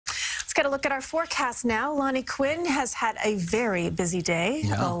Let's get a look at our forecast now. Lonnie, Quinn has had a very busy day,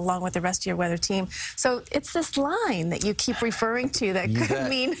 along with the rest of your weather team. So it's this line that you keep referring to that could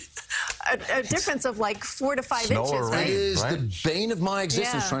mean a difference of like 4 to 5 inches, right? It is the bane of my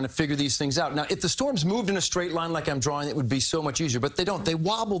existence trying to figure these things out. Now, if the storms moved in a straight line like I'm drawing, it would be so much easier, but they don't. They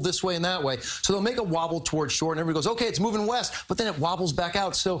wobble this way and that way. So they'll make a wobble towards shore, and everybody goes, okay, it's moving west, but then it wobbles back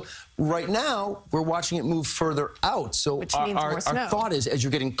out. So right now, we're watching it move further out. So our thought is, as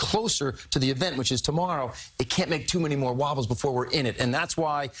you're getting closer to the event, which is tomorrow, it can't make too many more wobbles before we're in it. And that's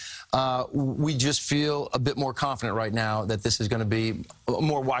why we just feel a bit more confident right now that this is going to be a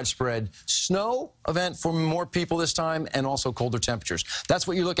more widespread snow event for more people this time, and also colder temperatures. That's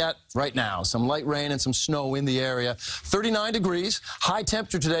what you look at right now. Some light rain and some snow in the area. 39 degrees. High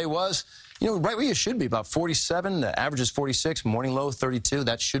temperature today was, you know, right where you should be, about 47. The average is 46, morning low 32.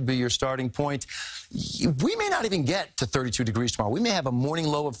 That should be your starting point. We may not even get to 32 degrees tomorrow. We may have a morning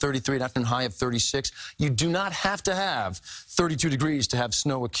low of 33, an afternoon high of 36. You do not have to have 32 degrees to have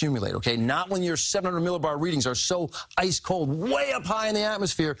snow accumulate, okay? Not when your 700 millibar readings are so ice cold, way up high in the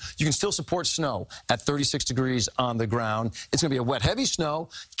atmosphere. You can still support snow at 36 degrees on the ground. It's going to be a wet, heavy snow.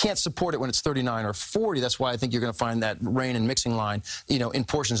 You can't support it when it's 39 or 40. That's why I think you're going to find that rain and mixing line, you know, in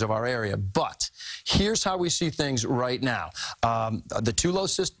portions of our area. But here's how we see things right now. The two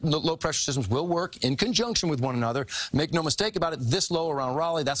low pressure systems will work in conjunction with one another. Make no mistake about it, this low around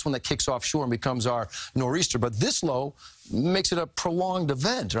Raleigh, that's one that kicks offshore and becomes our nor'easter. But this low makes it a prolonged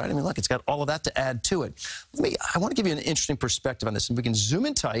event, right? I mean, look, it's got all of that to add to it. I want to give you an interesting perspective on this, and we can zoom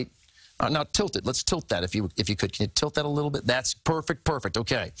in tight. Now tilt it. Let's tilt that if you could. Can you tilt that a little bit? That's perfect, perfect.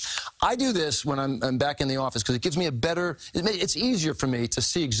 Okay. I do this when I'm back in the office because it gives me a better, it's easier for me to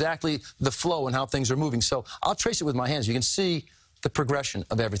see exactly the flow and how things are moving. So I'll trace it with my hands. You can see the progression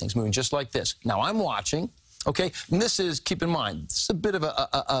of everything's moving just like this. Now I'm watching. Okay, and this is, keep in mind, this is a bit of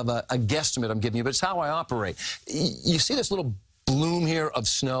a guesstimate I'm giving you, but it's how I operate. You see this little bloom here of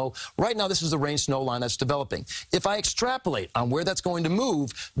snow. Right now, this is the rain snow line that's developing. If I extrapolate on where that's going to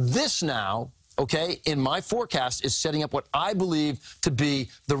move, this now, okay, in my forecast is setting up what I believe to be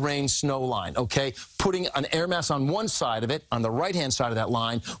the rain snow line, okay? Putting an air mass on one side of it, on the right-hand side of that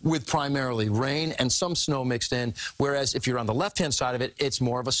line, with primarily rain and some snow mixed in, whereas if you're on the left-hand side of it, it's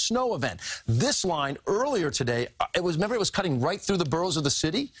more of a snow event. This line earlier today, remember it was cutting right through the boroughs of the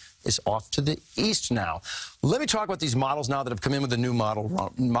city? It's off to the east now. Let me talk about these models now that have come in with the new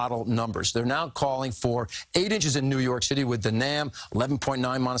model numbers. They're now calling for 8 inches in New York City with the NAM,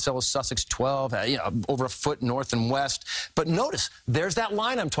 11.9 Monticello, Sussex, 12, you know, over a foot north and west. But notice, there's that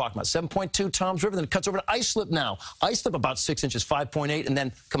line I'm talking about, 7.2 Toms River, then it cuts over to Islip now. Islip about 6 inches, 5.8, and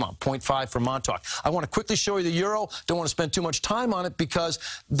then, come on, 0.5 for Montauk. I want to quickly show you the Euro. Don't want to spend too much time on it because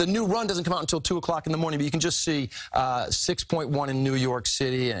the new run doesn't come out until 2 o'clock in the morning, but you can just see 6.1 in New York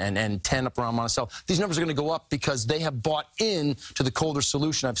City and 10 up around Monticello. These numbers are going to go up because they have bought in to the colder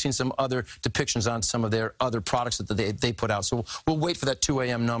solution. I've seen some other depictions on some of their other products that they put out. So we'll wait for that 2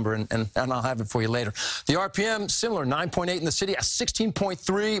 a.m. number, and I'll have it for you later. The RPM, similar, 9.8 in the city, a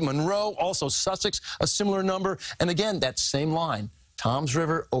 16.3. Monroe, also Sussex, a similar number. And again, that same line. Toms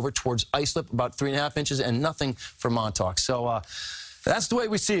River over towards Islip, about 3.5 inches, and nothing for Montauk. So that's the way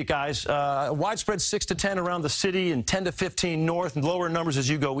we see it, guys. Widespread 6 to 10 around the city and 10 to 15 north, and lower numbers as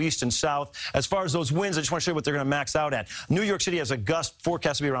you go east and south. As far as those winds, I just want to show you what they're going to max out at. New York City has a gust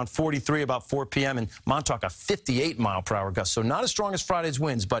forecast to be around 43 about 4 p.m. and Montauk a 58-mile-per-hour gust. So not as strong as Friday's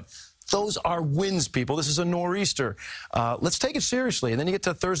winds, but those are winds, people. This is a nor'easter. Let's take it seriously. And then you get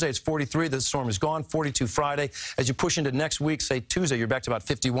to Thursday, it's 43. The storm is gone. 42 Friday. As you push into next week, say Tuesday, you're back to about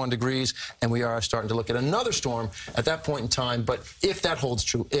 51 degrees. And we are starting to look at another storm at that point in time. But if that holds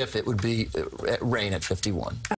true, it would be rain at 51.